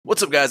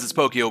What's up guys, it's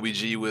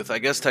PokeOBG with I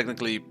guess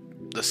technically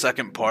the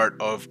second part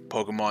of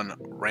Pokemon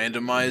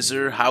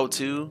Randomizer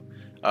how-to,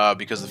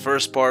 because the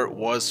first part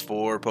was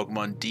for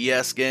Pokemon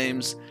DS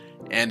games,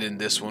 and in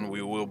this one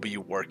we will be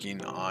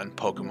working on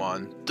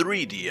Pokemon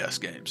 3DS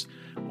games,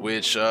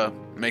 which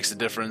makes a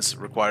difference,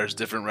 requires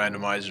different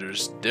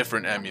randomizers,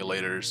 different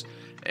emulators,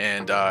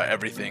 and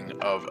everything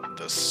of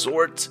the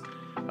sort.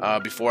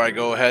 Before I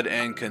go ahead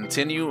and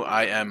continue,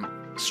 I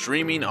am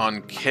streaming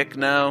on Kick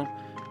now.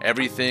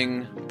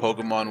 Everything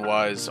Pokemon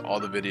wise, all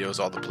the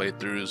videos, all the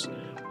playthroughs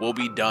will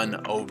be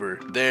done over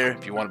there.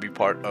 If you want to be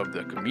part of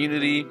the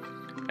community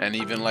and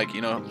even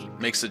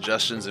make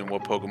suggestions in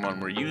what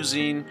Pokemon we're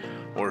using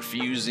or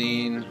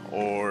fusing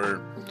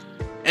or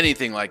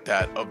anything like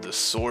that of the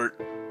sort,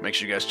 make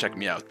sure you guys check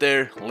me out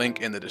there.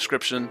 Link in the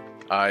description.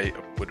 I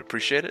would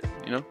appreciate it.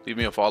 Leave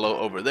me a follow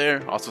over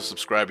there. Also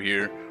subscribe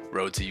here.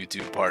 Road to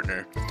YouTube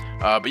partner.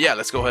 But yeah,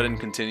 let's go ahead and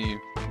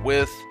continue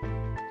with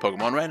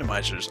Pokemon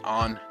Randomizers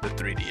on the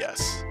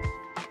 3DS.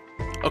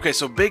 Okay,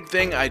 so big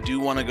thing I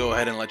do want to go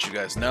ahead and let you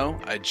guys know.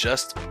 I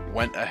just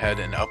went ahead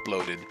and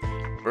uploaded,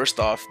 first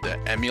off, the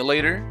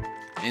emulator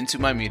into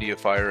my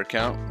MediaFire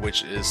account,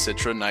 which is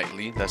Citra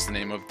Nightly. That's the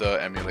name of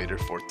the emulator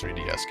for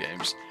 3DS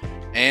games.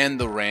 And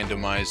the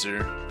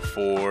randomizer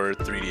for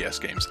 3DS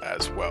games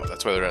as well.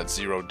 That's why they're at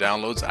 0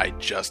 downloads. I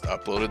just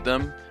uploaded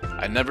them.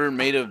 I never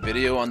made a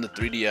video on the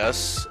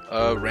 3DS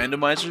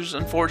randomizers,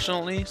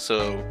 unfortunately,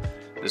 so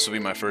this will be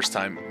my first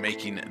time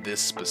making this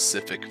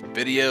specific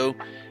video.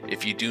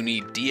 If you do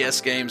need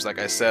DS games, like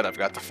I said, I've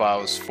got the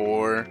files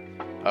for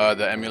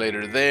the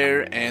emulator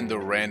there and the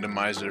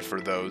randomizer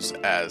for those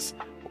as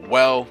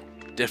well.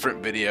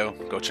 Different video.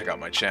 Go check out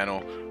my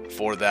channel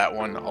for that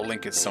one. I'll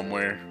link it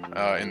somewhere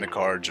in the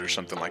cards or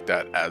something like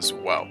that as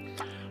well.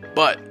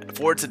 But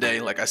for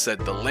today, like I said,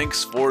 the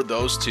links for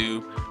those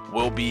two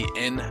will be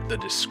in the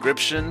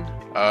description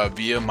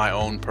via my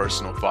own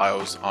personal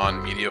files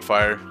on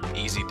MediaFire.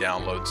 Easy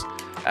downloads.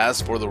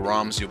 As for the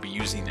ROMs, you'll be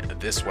using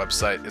this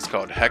website. It's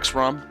called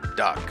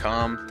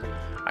hexrom.com.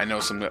 I know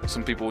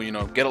some people,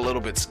 get a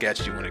little bit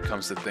sketchy when it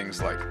comes to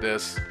things like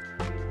this.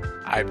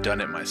 I've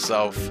done it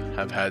myself.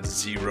 I've had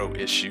 0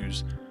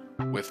 issues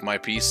with my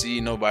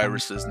PC, no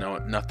viruses,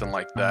 nothing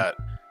like that.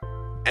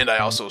 And I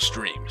also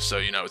stream, so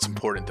it's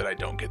important that I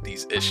don't get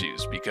these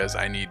issues because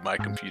I need my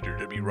computer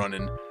to be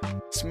running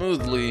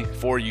smoothly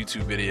for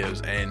YouTube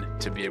videos and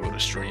to be able to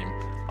stream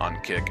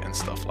on Kick and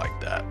stuff like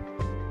that.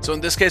 So in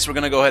this case, we're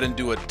going to go ahead and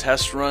do a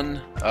test run,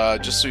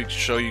 just to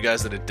show you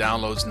guys that it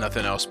downloads,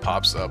 nothing else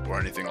pops up or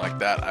anything like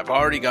that. I've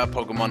already got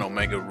Pokemon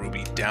Omega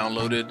Ruby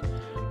downloaded,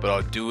 but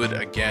I'll do it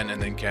again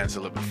and then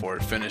cancel it before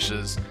it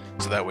finishes,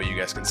 so that way you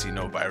guys can see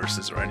no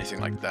viruses or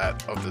anything like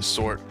that of the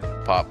sort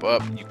pop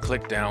up. You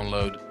click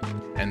download,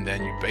 and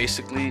then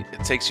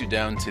it takes you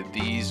down to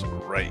these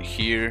right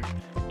here.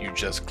 You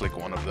just click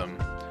one of them,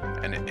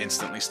 and it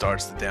instantly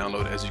starts the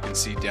download, as you can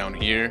see down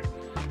here.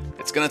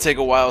 It's gonna take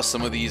a while.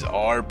 Some of these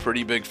are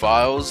pretty big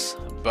files,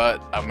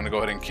 but I'm gonna go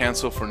ahead and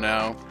cancel for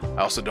now.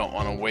 I also don't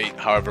want to wait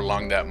however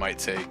long that might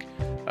take,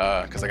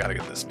 because I gotta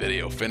get this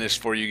video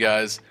finished for you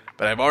guys.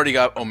 But I've already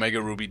got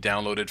Omega Ruby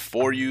downloaded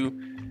for you,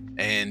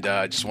 and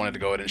I just wanted to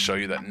go ahead and show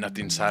you that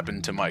nothing's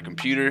happened to my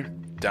computer.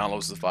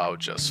 Downloads the file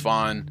just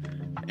fine,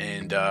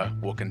 and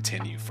we'll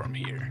continue from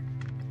here.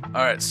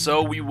 Alright,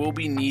 so we will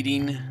be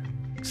needing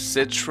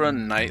Citra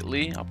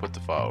Nightly. I'll put the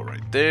file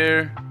right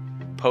there.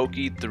 Poke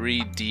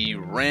 3D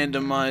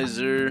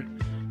randomizer,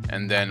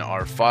 and then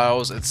our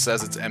files. It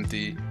says it's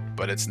empty,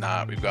 but it's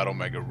not. We've got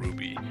Omega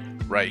Ruby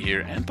right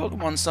here and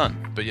Pokemon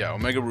Sun, but yeah,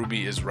 Omega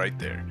Ruby is right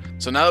there.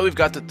 So now that we've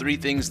got the 3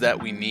 things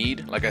that we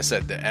need, like I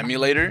said, the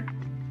emulator,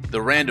 the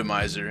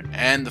randomizer,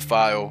 and the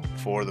file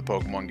for the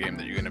Pokemon game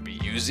that you're going to be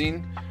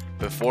using,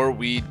 before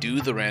we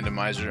do the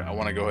randomizer, I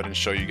want to go ahead and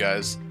show you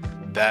guys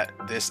that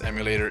this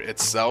emulator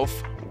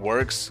itself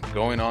works.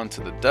 Going on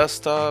to the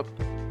desktop,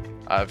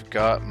 I've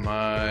got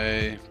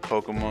my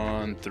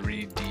Pokemon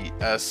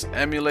 3DS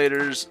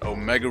emulators,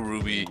 Omega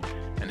Ruby,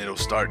 and it'll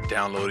start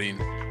downloading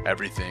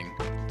everything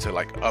to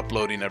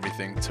uploading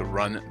everything to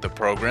run the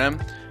program.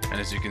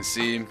 And as you can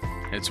see,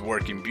 it's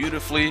working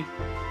beautifully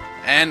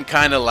and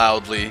kind of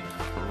loudly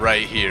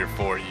right here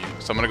for you.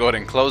 So I'm going to go ahead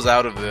and close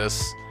out of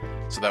this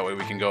so that way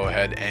we can go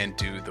ahead and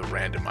do the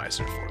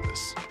randomizer for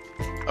this.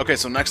 Okay,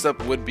 so next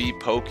up would be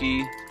Poke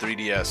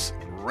 3DS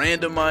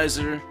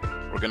randomizer.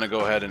 We're going to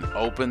go ahead and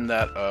open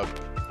that up.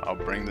 I'll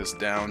bring this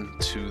down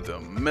to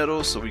the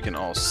middle so we can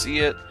all see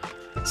it.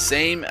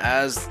 Same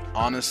as,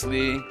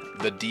 honestly,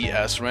 the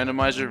DS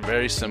randomizer.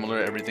 Very similar.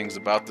 Everything's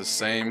about the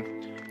same.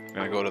 I'm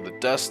going to go to the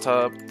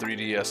desktop,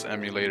 3DS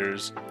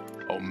emulators,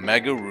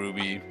 Omega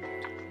Ruby.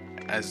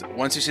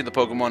 Once you see the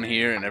Pokemon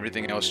here and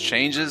everything else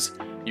changes,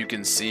 you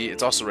can see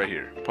it's also right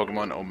here,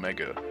 Pokemon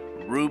Omega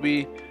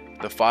Ruby.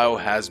 The file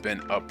has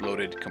been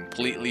uploaded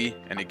completely,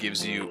 and it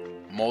gives you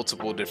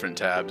multiple different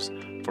tabs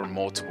for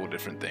multiple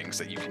different things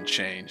that you can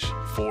change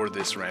for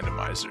this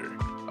randomizer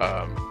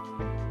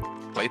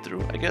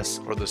playthrough, I guess,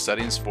 or the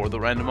settings for the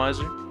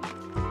randomizer.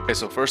 Okay,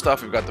 so first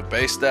off, we've got the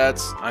base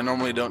stats. I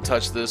normally don't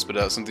touch this, but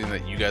that's something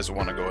that you guys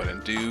want to go ahead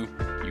and do.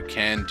 You you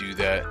can do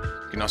that.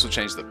 You can also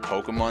change the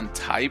Pokemon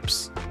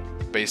types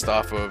based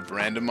off of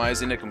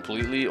randomizing it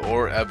completely,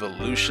 or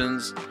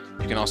evolutions.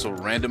 You can also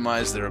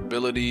randomize their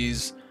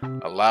abilities,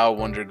 allow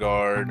Wonder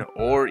Guard,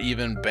 or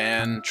even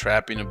ban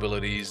trapping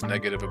abilities,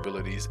 negative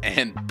abilities,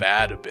 and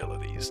bad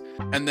abilities.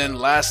 And then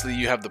lastly,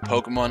 you have the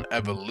Pokemon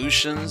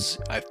evolutions.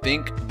 I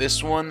think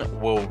this one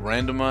will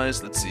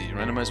randomize, let's see,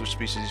 randomize which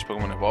species each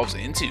Pokemon evolves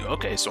into.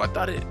 Okay, so I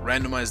thought it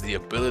randomized the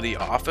ability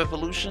off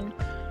evolution,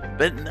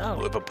 but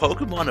no, if a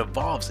Pokemon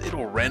evolves,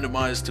 it'll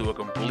randomize to a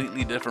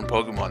completely different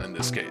Pokemon in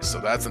this case. So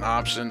that's an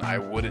option. I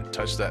wouldn't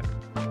touch that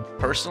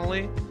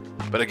personally,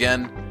 but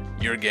again,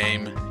 your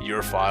game,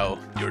 your file,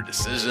 your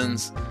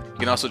decisions. You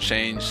can also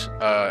change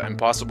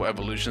impossible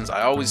evolutions.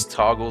 I always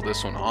toggle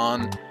this one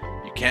on.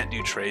 You can't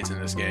do trades in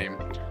this game.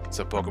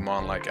 So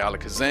Pokemon like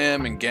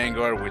Alakazam and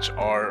Gengar, which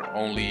are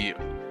only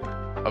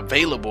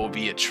available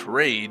via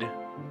trade,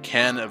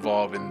 can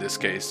evolve in this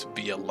case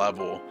via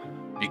level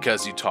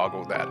because you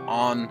toggle that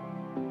on.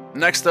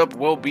 Next up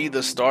will be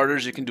the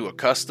starters. You can do a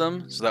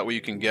custom, so that way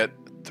you can get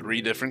 3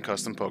 different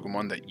custom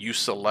Pokemon that you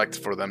select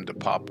for them to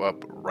pop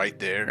up right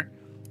there.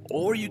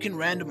 Or you can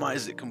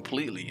randomize it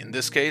completely. In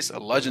this case, a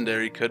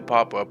legendary could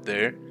pop up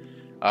there.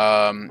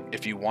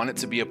 If you want it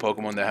to be a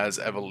Pokemon that has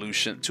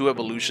 2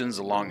 evolutions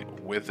along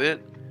with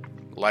it,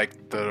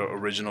 like the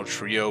original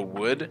trio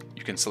would,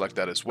 you can select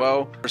that as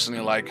well.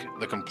 Personally, like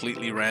the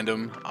completely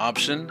random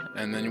option,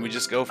 and then we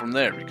just go from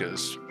there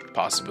because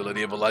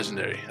possibility of a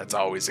legendary, that's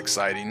always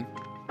exciting.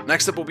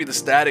 Next up will be the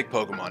static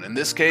Pokemon. In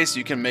this case,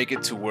 you can make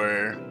it to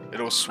where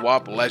it'll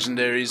swap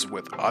legendaries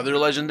with other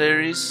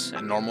legendaries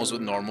and normals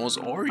with normals,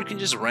 or you can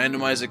just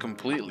randomize it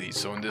completely.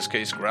 So in this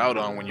case,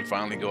 Groudon, when you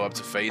finally go up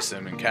to face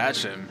him and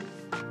catch him,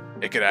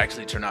 it could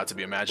actually turn out to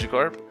be a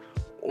Magikarp.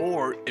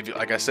 Or, if you,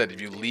 like I said,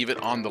 if you leave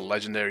it on the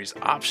legendaries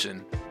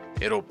option,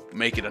 it'll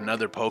make it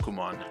another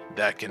Pokemon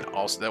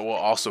that will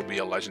also be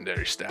a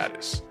legendary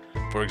status.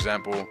 For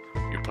example,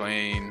 you're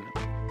playing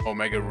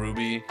Omega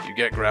Ruby, you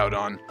get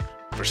Groudon.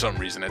 For some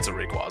reason, it's a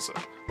Rayquaza,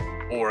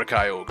 or a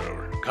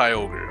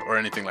Kyogre, or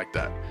anything like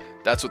that.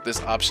 That's what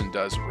this option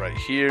does right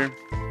here.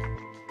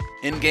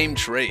 In-game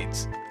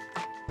trades.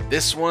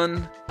 This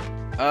one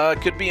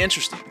could be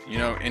interesting. You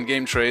know,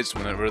 in-game trades,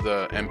 whenever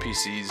the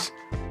NPCs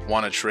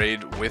want to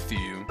trade with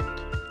you,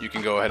 you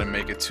can go ahead and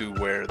make it to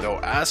where they'll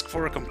ask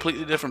for a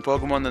completely different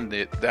Pokemon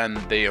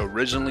than they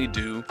originally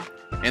do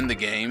in the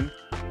game,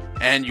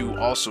 and you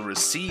also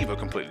receive a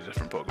completely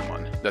different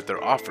Pokemon that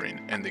they're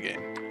offering in the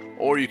game.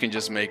 Or you can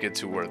just make it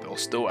to where they'll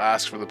still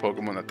ask for the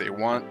Pokemon that they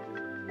want,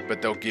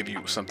 but they'll give you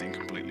something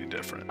completely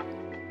different.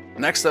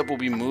 Next up will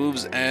be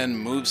moves and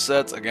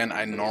movesets. Again,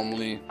 I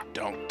normally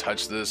don't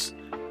touch this.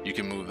 You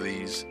can move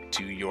these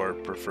to your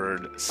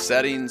preferred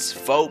settings.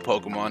 Faux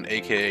Pokemon,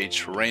 aka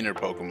trainer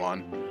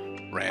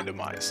Pokemon,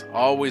 randomize.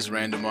 Always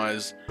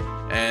randomize,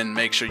 and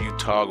make sure you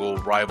toggle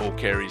rival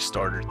carry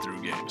starter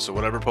through game. So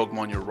whatever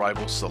Pokemon your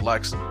rival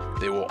selects,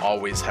 they will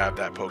always have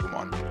that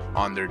Pokemon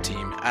on their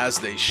team, as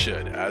they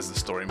should, as the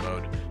story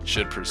mode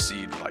should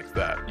proceed like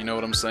that. You know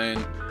what I'm saying?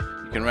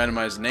 You can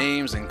randomize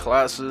names and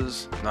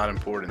classes, not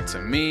important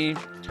to me.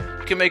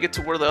 You can make it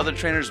to where the other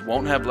trainers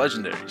won't have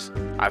legendaries.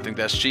 I think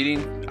that's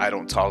cheating. I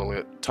don't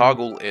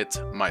toggle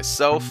it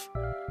myself.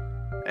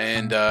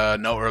 And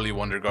no early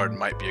Wonder Guard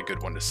might be a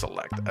good one to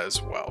select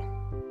as well.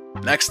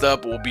 Next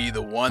up will be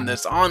the one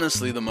that's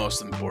honestly the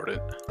most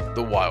important,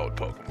 the wild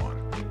Pokemon.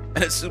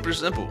 And it's super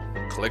simple.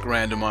 Click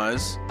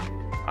randomize.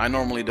 I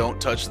normally don't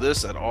touch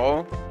this at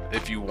all.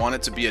 If you want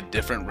it to be a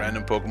different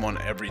random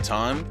Pokemon every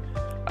time,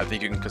 I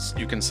think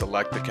you can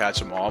select the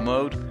catch 'em all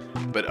mode.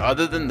 But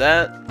other than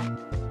that,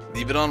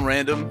 leave it on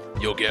random.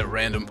 You'll get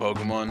random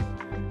Pokemon.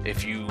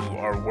 If you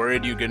are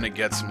worried you're gonna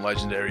get some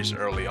legendaries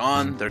early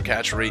on, their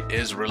catch rate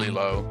is really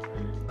low.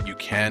 You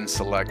can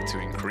select to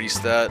increase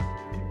that.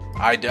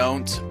 I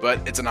don't, but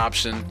it's an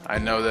option. I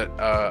know that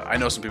I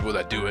know some people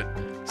that do it,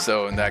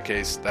 so in that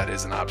case, that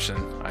is an option.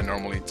 I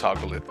normally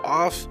toggle it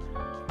off,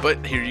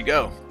 but here you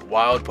go.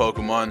 Wild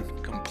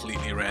Pokemon,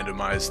 completely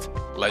randomized,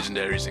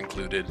 legendaries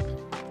included,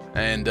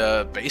 and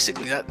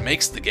basically that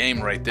makes the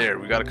game right there.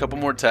 We got a couple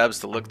more tabs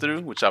to look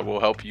through, which I will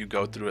help you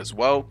go through as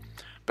well.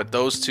 But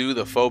those two,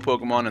 the faux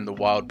Pokemon and the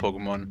wild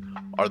Pokemon,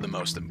 are the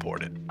most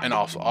important, and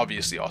also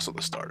obviously also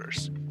the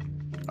starters.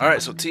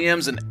 Alright, so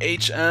TMs and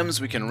HMs,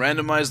 we can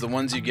randomize the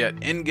ones you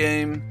get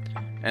in-game,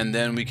 and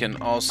then we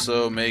can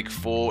also make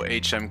full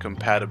HM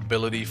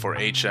compatibility for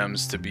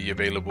HMs to be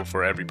available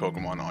for every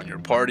Pokemon on your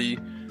party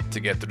to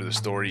get through the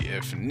story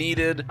if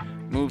needed.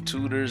 Move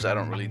tutors, I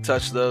don't really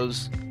touch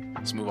those.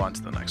 Let's move on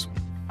to the next one.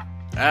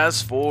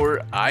 As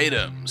for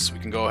items, we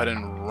can go ahead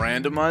and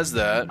randomize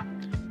that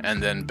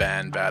and then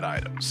ban bad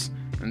items.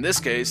 In this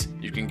case,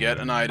 you can get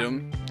an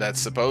item that's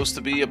supposed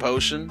to be a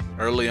potion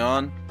early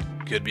on,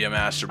 could be a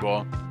Master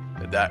Ball,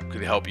 that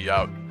could help you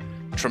out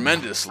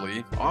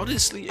tremendously.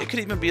 Honestly, it could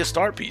even be a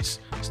start piece.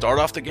 Start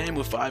off the game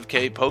with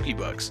 5k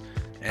Pokebucks,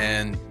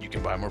 and you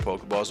can buy more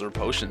Pokeballs or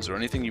potions or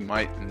anything you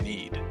might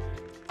need.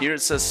 Here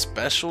it says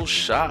special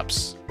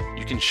shops.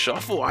 You can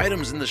shuffle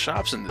items in the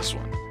shops in this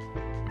one.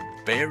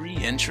 very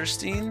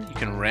interesting. You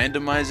can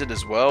randomize it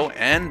as well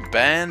and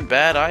ban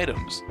bad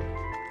items.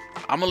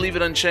 I'm gonna leave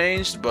it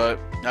unchanged, but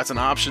that's an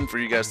option for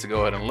you guys to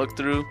go ahead and look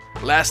through.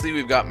 Lastly,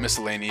 we've got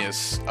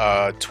miscellaneous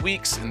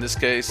tweaks. In this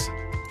case,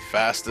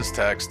 fastest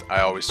text,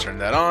 I always turn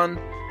that on.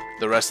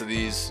 The rest of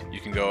these, you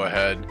can go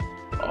ahead.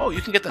 Oh,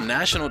 you can get the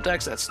national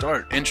text at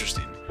start.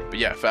 Interesting. But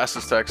yeah,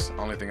 fastest text,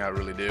 only thing I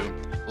really do.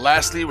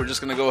 Lastly, we're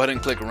just gonna go ahead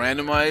and click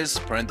randomize,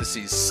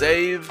 parentheses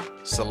save,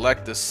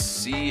 select the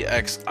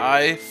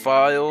CXI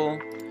file,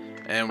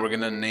 and we're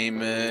gonna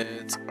name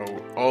it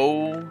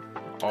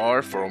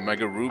OR for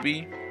Omega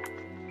Ruby,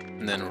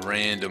 and then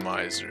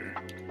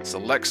randomizer.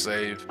 Select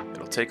save.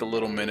 It'll take a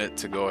little minute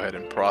to go ahead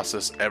and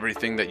process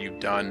everything that you've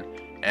done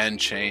and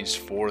changed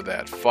for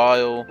that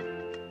file.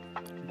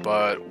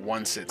 But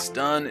once it's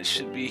done, it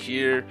should be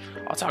here.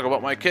 I'll talk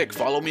about my Kick.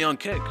 Follow me on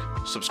Kick.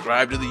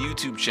 Subscribe to the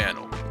YouTube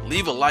channel.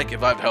 Leave a like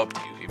if I've helped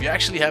you. If you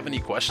actually have any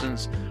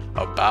questions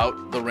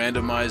about the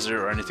randomizer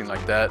or anything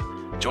like that,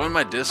 join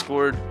my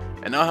Discord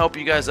and I'll help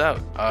you guys out.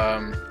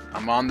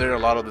 I'm on there a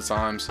lot of the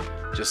times.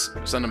 Just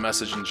send a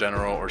message in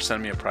general or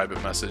send me a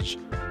private message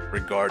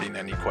regarding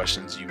any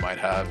questions you might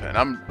have, and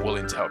I'm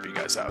willing to help you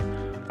guys out.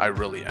 I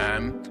really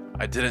am.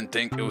 I didn't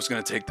think it was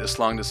going to take this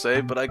long to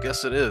save, but I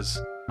guess it is.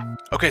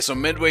 Okay, so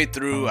midway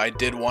through, I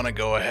did want to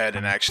go ahead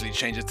and actually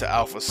change it to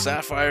Alpha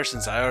Sapphire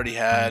since I already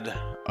had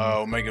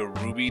Omega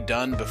Ruby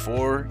done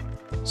before.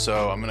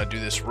 So I'm going to do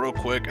this real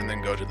quick and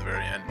then go to the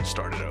very end and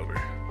start it over.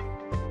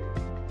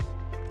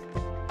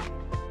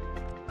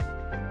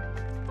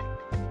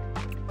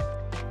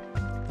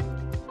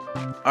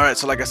 Alright,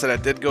 so like I said, I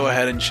did go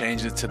ahead and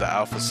change it to the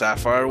Alpha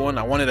Sapphire one.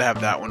 I wanted to have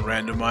that one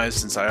randomized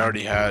since I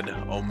already had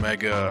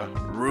Omega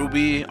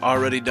Ruby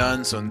already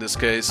done. So in this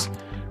case,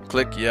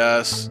 click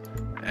yes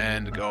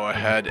and go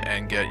ahead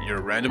and get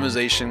your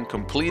randomization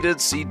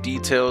completed. See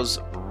details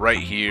right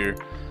here.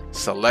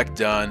 Select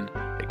done.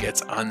 It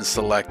gets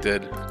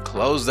unselected.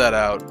 Close that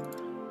out.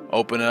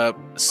 Open up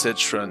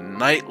Citra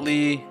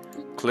Nightly.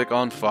 Click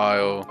on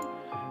File.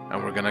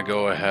 And we're going to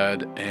go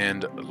ahead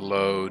and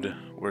load.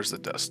 Where's the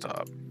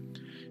desktop?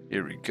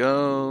 Here we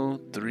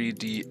go,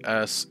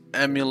 3DS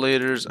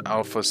emulators,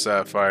 Alpha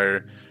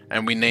Sapphire,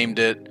 and we named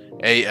it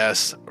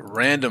AS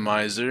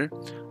Randomizer.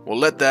 We'll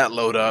let that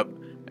load up,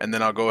 and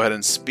then I'll go ahead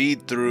and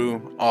speed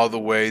through all the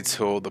way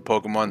till the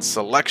Pokemon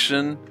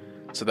selection,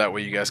 so that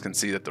way you guys can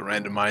see that the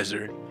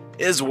randomizer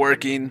is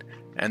working,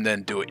 and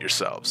then do it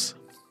yourselves.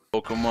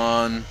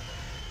 Pokemon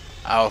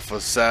Alpha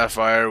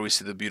Sapphire, we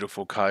see the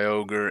beautiful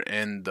Kyogre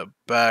in the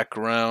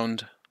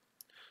background.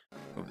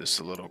 Move this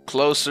a little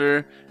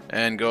closer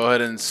and go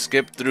ahead and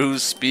skip through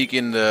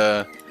speaking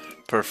to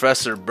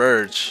Professor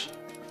Birch.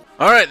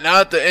 Alright, now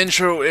that the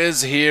intro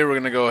is here, we're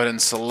going to go ahead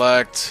and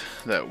select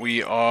that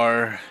we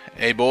are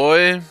a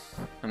boy.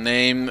 The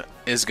name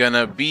is going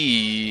to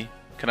be...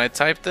 Can I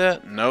type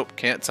that? Nope,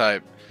 can't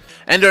type.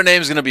 And our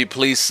name is going to be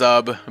Please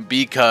Sub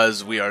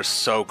because we are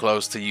so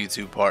close to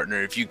YouTube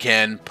partner. If you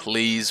can,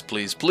 please,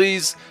 please,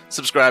 please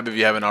subscribe if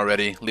you haven't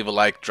already. Leave a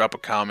like, drop a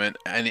comment,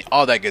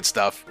 all that good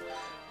stuff.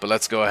 But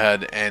let's go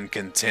ahead and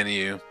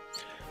continue.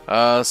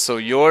 So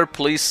you're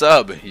Please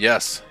Sub.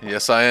 Yes,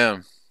 yes I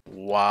am.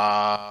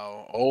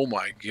 Wow. Oh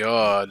my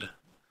god.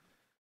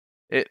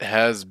 It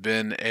has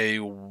been a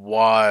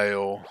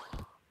while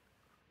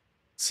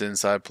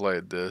since I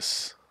played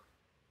this.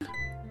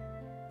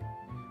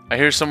 I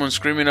hear someone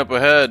screaming up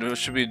ahead. What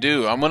should we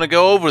do? I'm gonna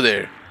go over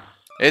there.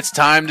 It's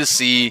time to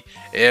see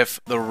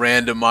if the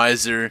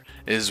randomizer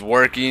is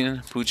working.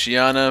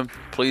 Puchiana,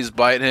 please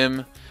bite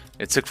him.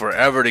 It took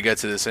forever to get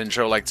to this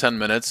intro, like 10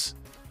 minutes.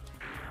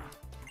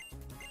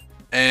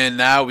 And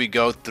now we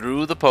go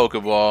through the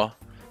Pokeball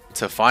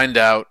to find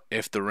out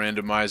if the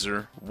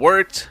randomizer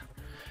worked.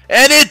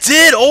 And it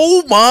did!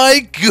 Oh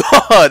my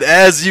god!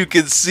 As you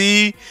can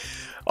see,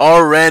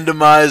 our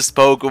randomized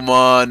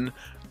Pokemon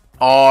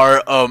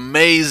are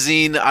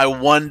amazing. I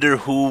wonder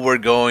who we're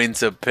going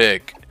to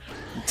pick.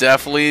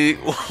 Definitely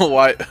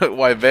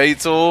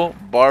Wyvetal,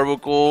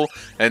 Barbacle,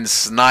 and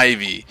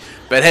Snivy.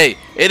 But hey,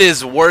 it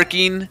is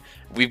working.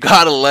 We've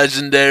got a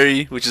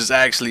legendary, which is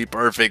actually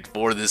perfect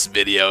for this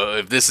video.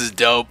 If this is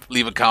dope,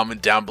 leave a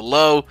comment down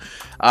below.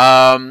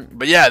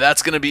 But yeah,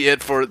 that's going to be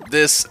it for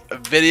this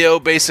video.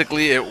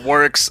 Basically, it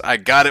works. I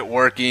got it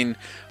working.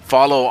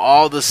 Follow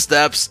all the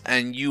steps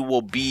and you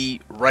will be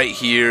right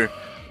here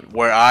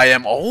where I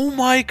am. Oh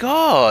my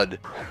god.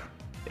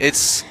 It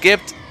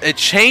skipped. It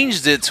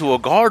changed it to a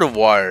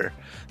Gardevoir.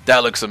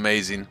 That looks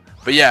amazing.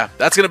 But yeah,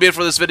 that's going to be it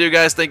for this video,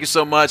 guys. Thank you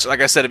so much. Like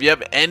I said, if you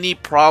have any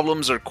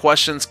problems or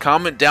questions,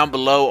 comment down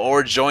below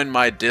or join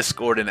my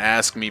Discord and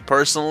ask me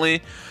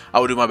personally. I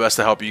will do my best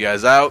to help you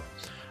guys out.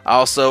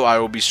 Also, I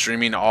will be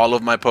streaming all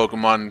of my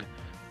Pokemon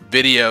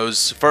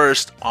videos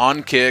first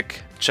on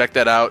Kick. Check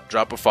that out.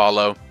 Drop a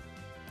follow.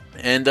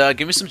 And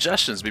give me some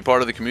suggestions. Be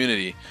part of the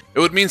community. It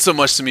would mean so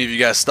much to me if you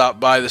guys stop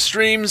by the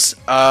streams.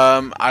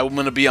 I'm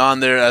going to be on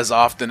there as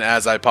often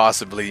as I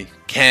possibly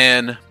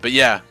can. But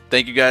yeah,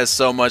 thank you guys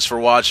so much for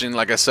watching.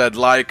 Like I said,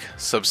 like,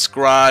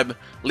 subscribe,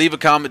 leave a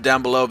comment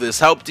down below if this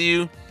helped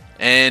you.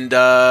 And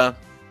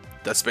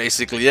that's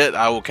basically it.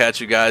 I will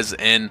catch you guys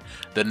in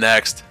the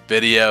next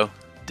video.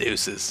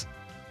 Deuces.